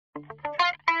Hey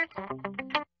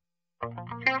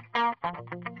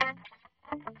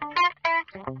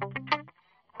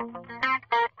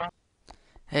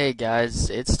guys,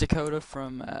 it's Dakota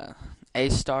from A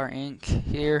Star Inc.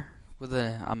 here with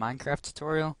a Minecraft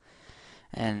tutorial.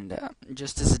 And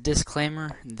just as a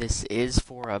disclaimer, this is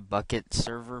for a Bukkit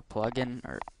server plugin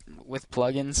or with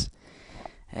plugins,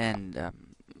 and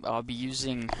I'll be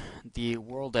using the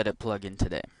World Edit plugin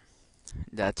today.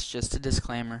 That's just a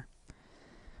disclaimer.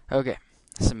 Okay,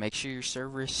 so make sure your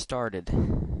server is started,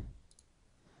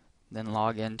 then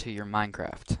log into your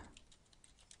Minecraft.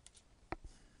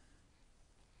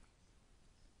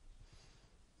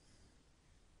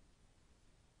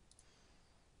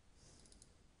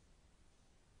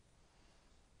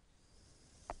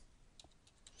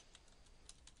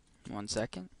 One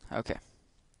second. Okay.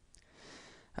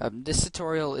 This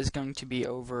tutorial is going to be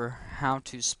over how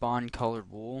to spawn colored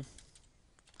wool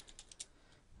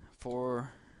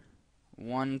for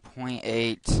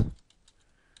 1.8.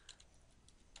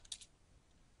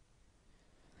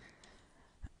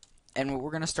 And what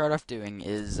we're going to start off doing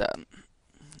is,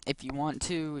 if you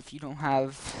don't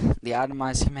have the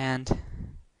itemize command,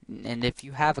 and if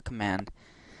you have a command,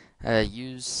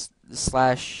 use the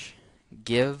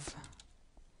 /give,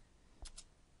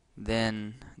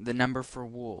 then the number for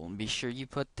wool. And be sure you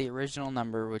put the original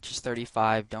number, which is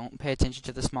 35. Don't pay attention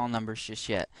to the small numbers just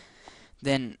yet.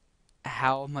 Then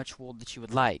how much wool that you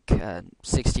would like.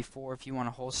 64 if you want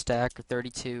a whole stack, or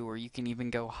 32, or you can even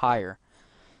go higher.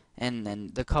 And then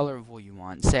the color of wool you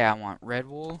want. Say I want red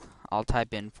wool, I'll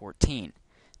type in 14.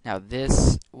 Now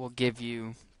this will give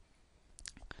you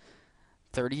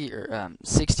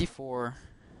 64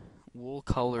 wool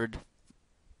colored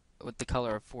with the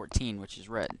color of 14, which is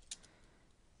red.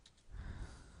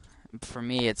 For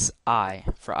me, it's I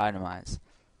for itemize.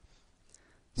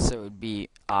 So it would be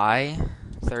I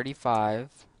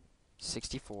 35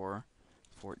 64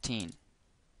 14.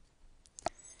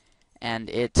 And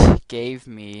it gave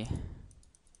me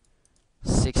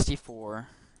 64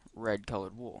 red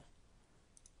colored wool.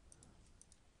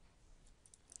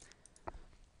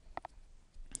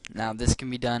 Now this can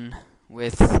be done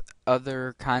with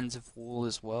other kinds of wool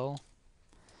as well.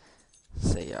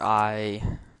 Say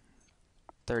I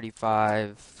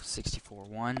 35 64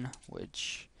 1,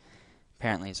 which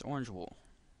apparently is orange wool.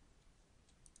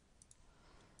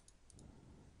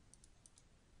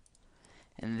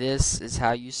 And this is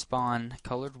how you spawn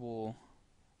colored wool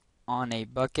on a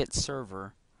Bukkit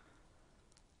server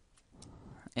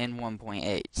in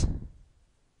 1.8.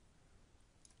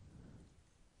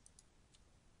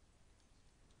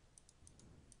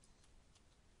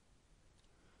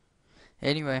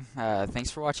 Anyway,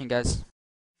 thanks for watching, guys.